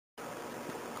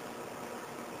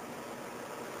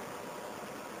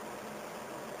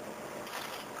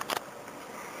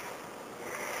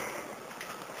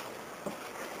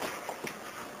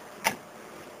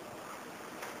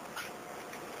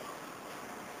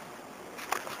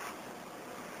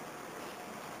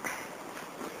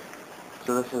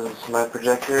So this is my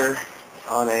projector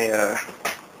on a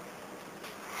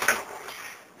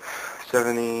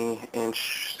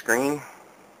 70-inch screen,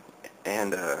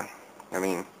 and I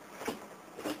mean,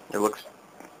 it looks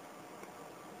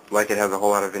like it has a whole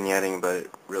lot of vignetting, but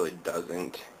it really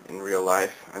doesn't in real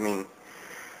life. I mean,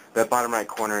 that bottom right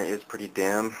corner is pretty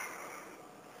dim,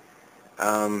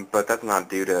 but that's not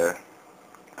due to,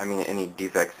 any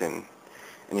defects in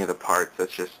any of the parts.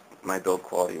 That's just my build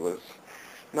quality was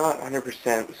not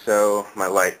 100%, so my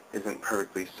light isn't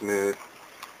perfectly smooth.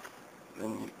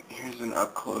 Then here's an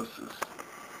up close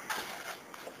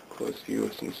view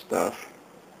of some stuff.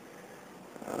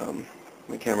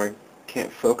 My camera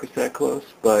can't focus that close,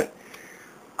 but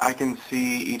I can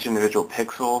see each individual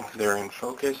pixel. They're in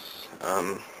focus.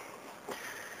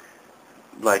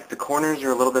 Like the corners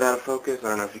are a little bit out of focus. I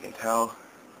don't know if you can tell.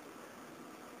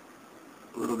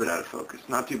 A little bit out of focus.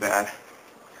 Not too bad.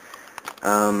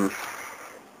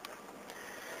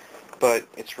 But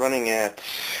it's running at,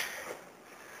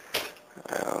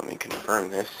 let me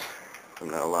confirm this, I'm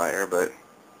not a liar, but,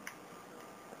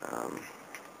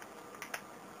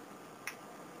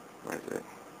 where is it?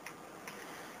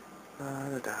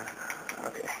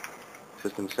 Okay.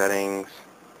 System settings,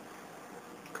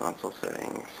 console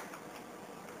settings,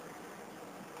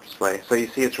 display. So you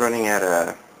see it's running at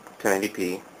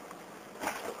 1080p.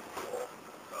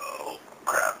 Oh,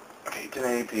 crap. Okay,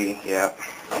 1080p, yeah.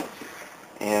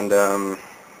 And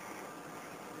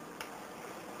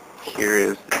here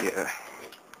is the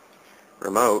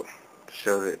remote to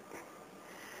show that,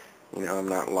 I'm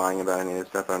not lying about any of this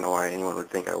stuff. I don't know why anyone would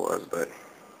think I was, but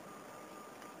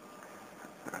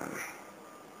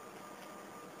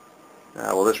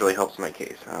well, this really helps my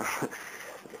case, huh?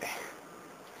 Okay.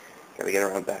 Gotta get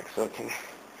around back so I can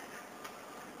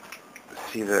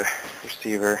see the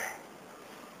receiver.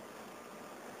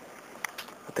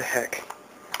 What the heck?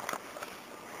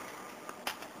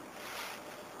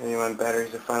 Anyway,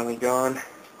 batteries are finally gone.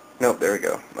 Nope, there we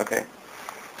go. Okay.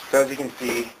 So as you can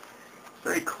see, it's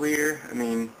very clear.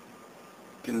 You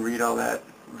can read all that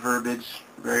verbiage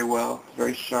very well.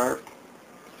 Very sharp.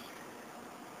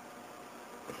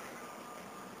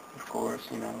 Of course,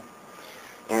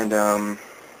 And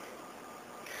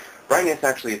brightness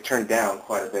actually is turned down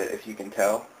quite a bit, if you can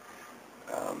tell.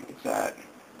 It's at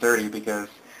 30 because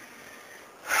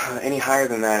any higher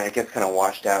than that, it gets kind of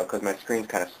washed out because my screen's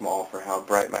kind of small for how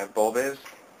bright my bulb is.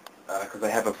 Because I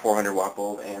have a 400 watt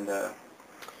bulb and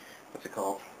what's it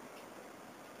called?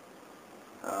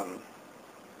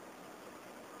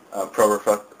 Pro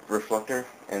reflector,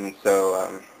 and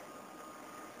so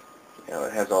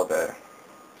it has all the.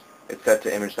 It's set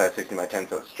to image size 60 by 10,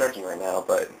 so it's stretching right now.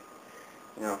 But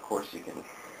of course you can.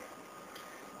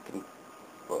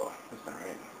 Well, that's not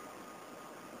right.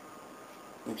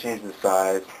 You change the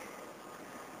size,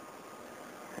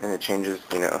 and it changes,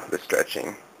 the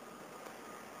stretching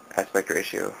aspect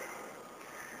ratio.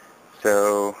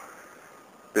 So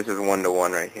this is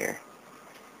 1:1 right here,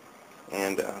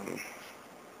 and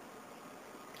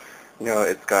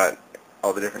it's got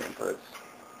all the different inputs,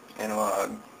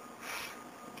 analog,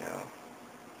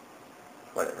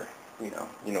 whatever, you know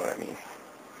what I mean.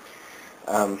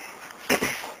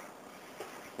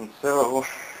 And so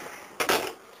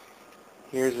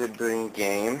here's a booting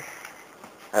game.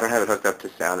 I don't have it hooked up to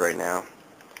sound right now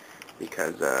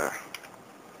because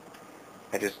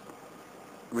I just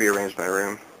rearranged my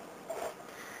room.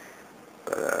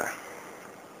 But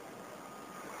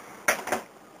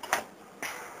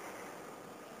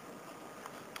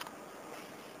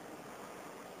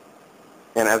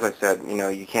and as I said,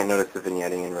 you can't notice the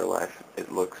vignetting in real life.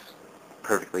 It looks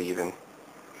perfectly even,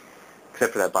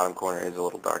 except for that bottom corner is a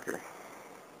little darker.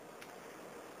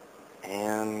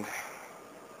 And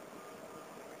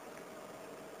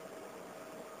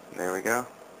there we go.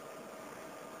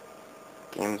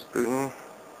 Game's booting.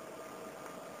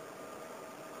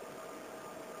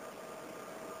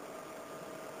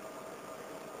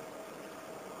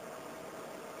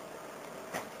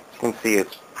 You can see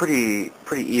it's pretty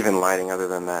even lighting, other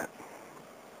than that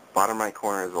bottom right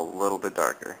corner is a little bit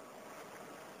darker.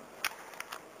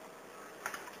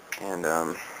 And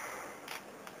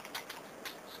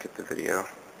skip the video.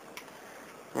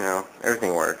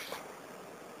 Everything works.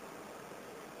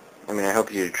 I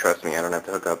hope you trust me. I don't have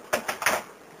to hook up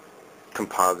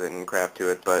composite and crap to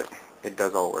it, but it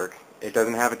does all work. It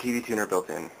doesn't have a TV tuner built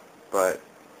in, but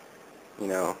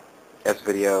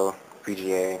S-video,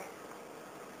 VGA,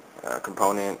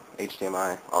 component,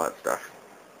 HDMI, all that stuff.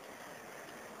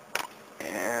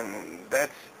 And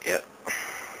that's